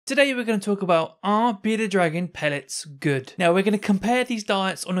Today we're going to talk about, are bearded dragon pellets good? Now we're going to compare these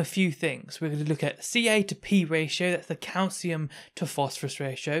diets on a few things. We're going to look at Ca to P ratio, that's the calcium to phosphorus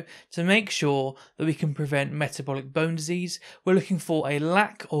ratio, to make sure that we can prevent metabolic bone disease. We're looking for a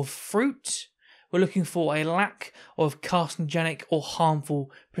lack of fruit. We're looking for a lack of carcinogenic or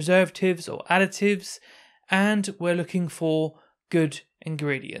harmful preservatives or additives. And we're looking for good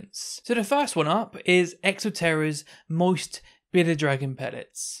ingredients. So the first one up is Exoterra's moist bearded dragon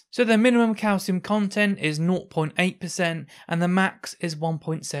pellets. So the minimum calcium content is 0.8% and the max is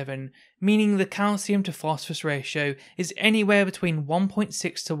 1.7, meaning the calcium to phosphorus ratio is anywhere between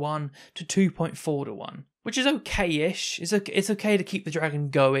 1.6 to 1 to 2.4 to 1. Which is okay-ish. It's okay to keep the dragon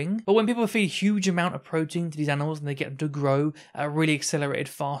going. But when people feed a huge amount of protein to these animals and they get them to grow at a really accelerated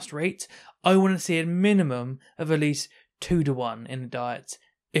fast rate, I want to see a minimum of at least 2 to 1 in the diet,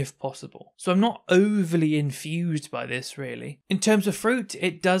 if possible. So I'm not overly infused by this, really. In terms of fruit,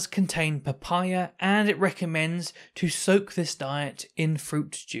 it does contain papaya, and it recommends to soak this diet in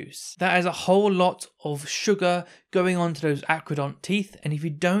fruit juice. That is a whole lot of sugar going onto those aquodont teeth, and if you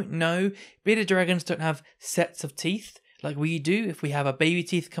don't know, bearded dragons don't have sets of teeth like we do. If we have a baby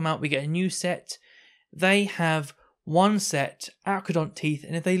teeth come out, we get a new set. They have one set, aquodont teeth,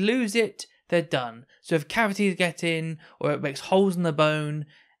 and if they lose it, they're done. So if cavities get in, or it makes holes in the bone,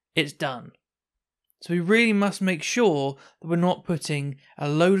 it's done. So we really must make sure that we're not putting a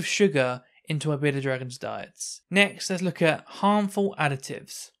load of sugar into our bearded dragon's diets. Next, let's look at harmful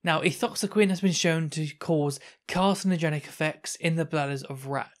additives. Now, ethoxyquin has been shown to cause carcinogenic effects in the bladders of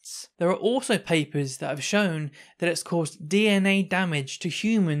rats. There are also papers that have shown that it's caused DNA damage to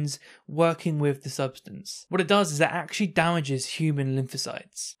humans working with the substance. What it does is it actually damages human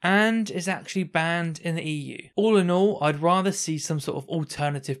lymphocytes, and is actually banned in the EU. All in all, I'd rather see some sort of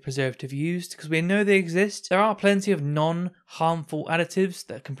alternative preservative used, because we know they exist. There are plenty of non-harmful additives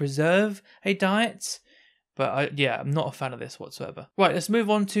that can preserve a diet, but I'm not a fan of this whatsoever. Right, let's move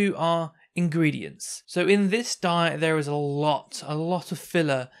on to our ingredients. So in this diet, there is a lot of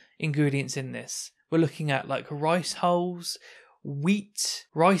filler ingredients in this. We're looking at like rice hulls, wheat,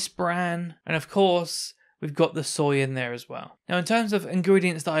 rice bran, and of course, we've got the soy in there as well. Now, in terms of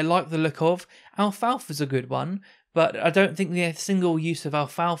ingredients that I like the look of, alfalfa is a good one, but I don't think the single use of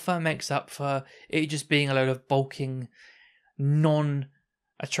alfalfa makes up for it just being a load of bulking,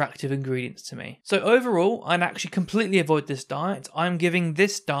 non-attractive ingredients to me. So overall, I'd actually completely avoid this diet. I'm giving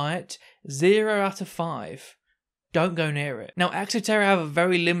this diet 0 out of 5. Don't go near it. Now, Exoterra have a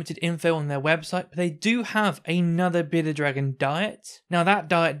very limited info on their website, but they do have another bearded dragon diet. Now, that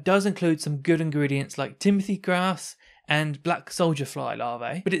diet does include some good ingredients like timothy grass and black soldier fly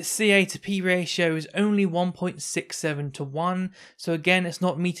larvae, but its Ca to P ratio is only 1.67 to 1, so again, it's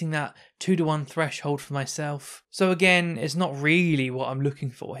not meeting that 2 to 1 threshold for myself. So again, it's not really what I'm looking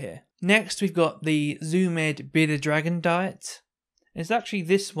for here. Next, we've got the Zoomed bearded dragon diet. It's actually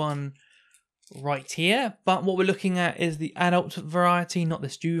this one right here, but what we're looking at is the adult variety, not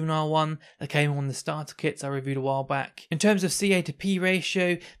this juvenile one that came on the starter kits I reviewed a while back. In terms of Ca to P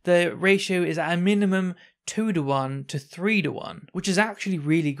ratio, the ratio is at a minimum 2 to 1 to 3 to 1, which is actually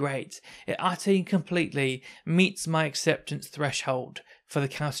really great. It utterly completely meets my acceptance threshold for the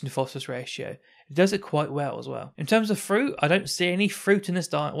calcium to phosphorus ratio. It does it quite well as well. In terms of fruit, I don't see any fruit in this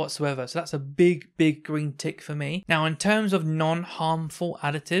diet whatsoever, so that's a big green tick for me. Now, in terms of non-harmful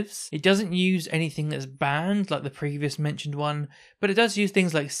additives, it doesn't use anything that's banned like the previous mentioned one, but it does use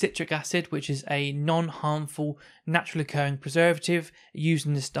things like citric acid, which is a non-harmful, naturally occurring preservative used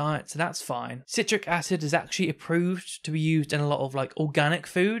in this diet, so that's fine. Citric acid is actually approved to be used in a lot of like organic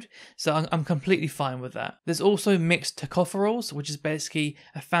food, so I'm completely fine with that. There's also mixed tocopherols, which is basically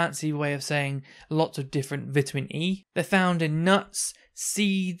a fancy way of saying lots of different vitamin E. They're found in nuts,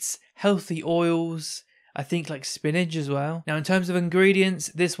 seeds, healthy oils, I think like spinach as well. Now, in terms of ingredients,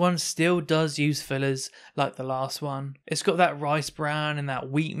 this one still does use fillers like the last one. It's got that rice bran and that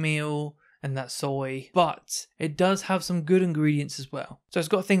wheat meal and that soy, but it does have some good ingredients as well. So it's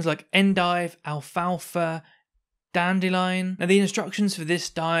got things like endive, alfalfa, dandelion. Now, the instructions for this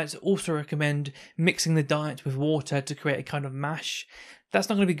diet also recommend mixing the diet with water to create a kind of mash. That's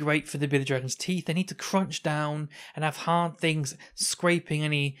not going to be great for the bearded dragon's teeth. They need to crunch down and have hard things scraping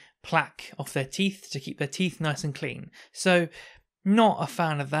any plaque off their teeth to keep their teeth nice and clean. So, not a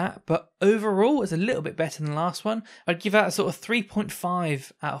fan of that, but overall it's a little bit better than the last one. I'd give that a sort of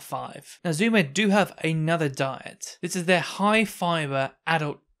 3.5 out of 5. Now, Zoomed do have another diet. This is their high fibre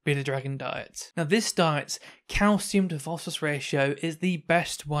adult bearded dragon diet. Now, this diet's calcium to phosphorus ratio is the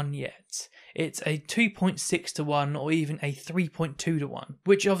best one yet. it's a 2.6 to 1 or even a 3.2 to 1,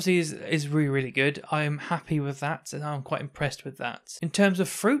 which obviously is really, really good. I am happy with that and I'm quite impressed with that. In terms of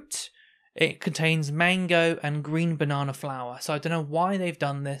fruit, it contains mango and green banana flower. So I don't know why they've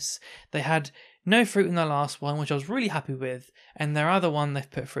done this. They had no fruit in their last one, which I was really happy with, and their other one they've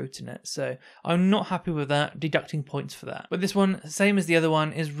put fruit in it. So I'm not happy with that, deducting points for that. But this one, same as the other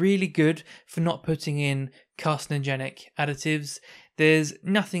one, is really good for not putting in carcinogenic additives. There's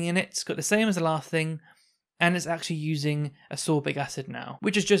nothing in it. It's got the same as the last thing, and it's actually using ascorbic acid now,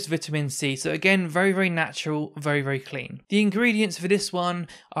 which is just vitamin C. So again, very, very natural, very, very clean. The ingredients for this one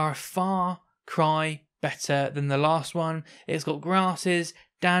are a far cry better than the last one. It's got grasses,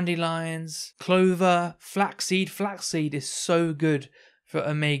 dandelions, clover, flaxseed. Flaxseed is so good for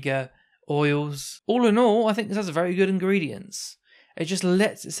omega oils. All in all, I think this has very good ingredients. It just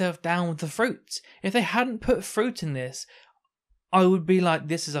lets itself down with the fruit. If they hadn't put fruit in this, I would be like,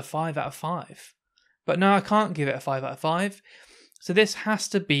 this is a 5 out of 5. But no, I can't give it a 5 out of 5. So this has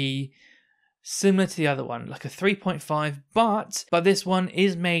to be similar to the other one, like a 3.5, but this one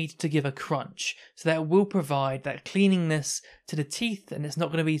is made to give a crunch. So that will provide that cleaningness to the teeth, and it's not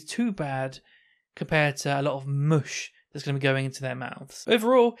going to be too bad compared to a lot of mush that's going to be going into their mouths.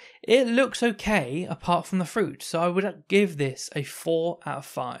 Overall, it looks okay apart from the fruit, so I would give this a 4 out of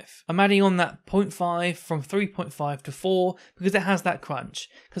 5. I'm adding on that 0.5 from 3.5 to 4 because it has that crunch,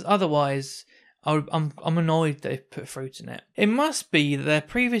 because otherwise I'm annoyed they've put fruit in it. It must be that their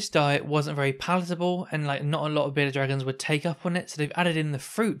previous diet wasn't very palatable and like not a lot of bearded dragons would take up on it, so they've added in the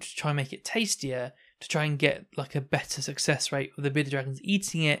fruit to try and make it tastier, to try and get like a better success rate with the bearded dragons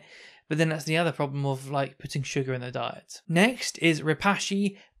eating it. But then that's the other problem of like putting sugar in their diet. Next is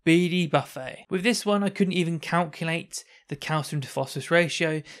Repashy Beardy Buffet. With this one, I couldn't even calculate the calcium to phosphorus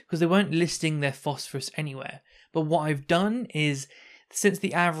ratio because they weren't listing their phosphorus anywhere. But what I've done is, since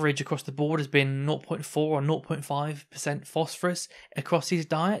the average across the board has been 0.4 or 0.5% phosphorus across these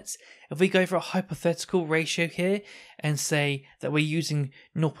diets, if we go for a hypothetical ratio here and say that we're using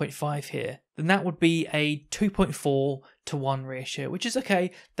 0.5 here, then that would be a 2.4 to 1 ratio, which is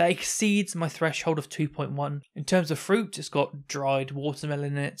okay. That exceeds my threshold of 2.1. In terms of fruit, it's got dried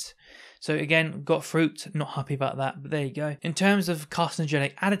watermelon in it. So again, got fruit, not happy about that, but there you go. In terms of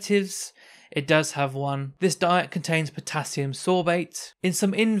carcinogenic additives, it does have one. This diet contains potassium sorbate. In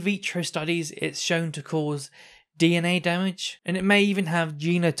some in vitro studies, it's shown to cause DNA damage, and it may even have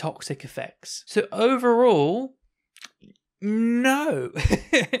genotoxic effects. So overall, no.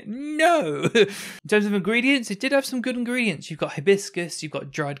 No. In terms of ingredients, it did have some good ingredients. You've got hibiscus, you've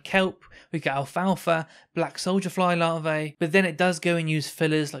got dried kelp, we've got alfalfa, black soldier fly larvae, but then it does go and use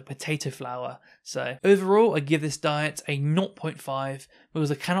fillers like potato flour. So overall, I give this diet a 0.5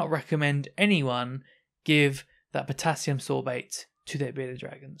 because I cannot recommend anyone give that potassium sorbate to their bearded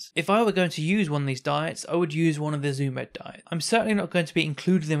dragons. If I were going to use one of these diets, I would use one of the Zoo Med diets. I'm certainly not going to be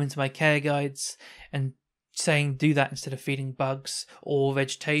including them into my care guides and saying do that instead of feeding bugs or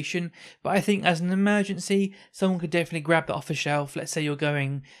vegetation, but I think as an emergency, someone could definitely grab that off the shelf. Let's say you're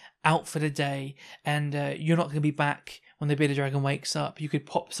going out for the day and you're not going to be back when the bearded dragon wakes up. You could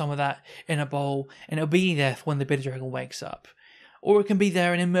pop some of that in a bowl and it'll be there for when the bearded dragon wakes up. Or it can be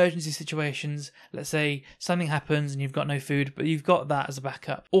there in emergency situations. Let's say something happens and you've got no food, but you've got that as a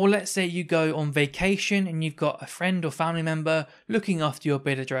backup. Or let's say you go on vacation and you've got a friend or family member looking after your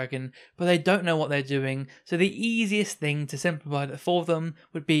bearded dragon, but they don't know what they're doing. So the easiest thing to simplify that for them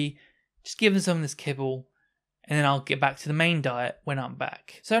would be just give them some of this kibble, and then I'll get back to the main diet when I'm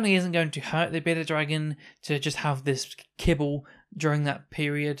back. Certainly isn't going to hurt the bearded dragon to just have this kibble during that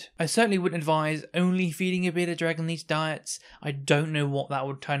period. I certainly wouldn't advise only feeding a bearded dragon these diets. I don't know what that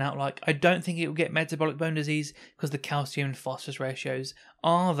would turn out like. I don't think it will get metabolic bone disease because the calcium and phosphorus ratios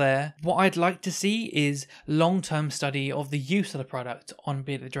are there. What I'd like to see is long-term study of the use of the product on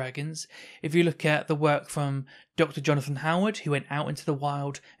bearded dragons. If you look at the work from Dr. Jonathan Howard, who went out into the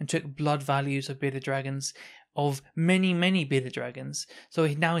wild and took blood values of bearded dragons, of many bearded dragons. So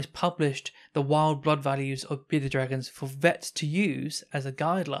he now has published the wild blood values of bearded dragons for vets to use as a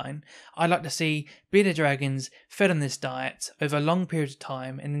guideline. I'd like to see bearded dragons fed on this diet over a long period of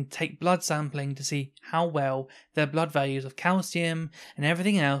time and then take blood sampling to see how well their blood values of calcium and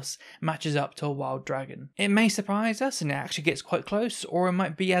everything else matches up to a wild dragon. It may surprise us and it actually gets quite close, or it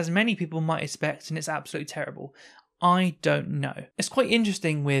might be as many people might expect and it's absolutely terrible. I don't know. It's quite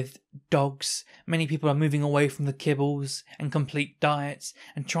interesting with dogs. Many people are moving away from the kibbles and complete diets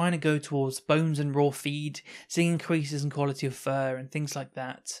and trying to go towards bones and raw feed, seeing increases in quality of fur and things like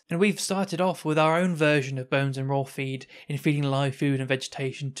that. And we've started off with our own version of bones and raw feed in feeding live food and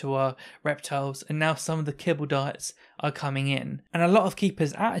vegetation to our reptiles, and now some of the kibble diets are coming in. And a lot of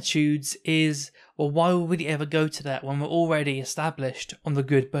keepers' attitudes is, well, why would we ever go to that when we're already established on the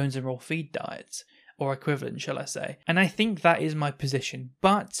good bones and raw feed diet? Or equivalent, shall I say. And I think that is my position.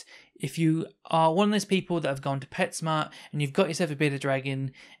 But if you are one of those people that have gone to PetSmart and you've got yourself a bearded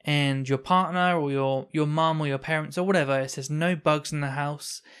dragon and your partner or your mum or your parents or whatever, it says no bugs in the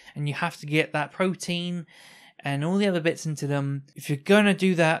house and you have to get that protein and all the other bits into them, if you're going to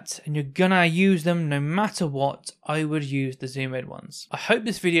do that and you're going to use them no matter what, I would use the Zoom Red ones. I hope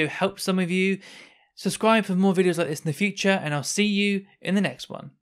this video helps some of you. Subscribe for more videos like this in the future, and I'll see you in the next one.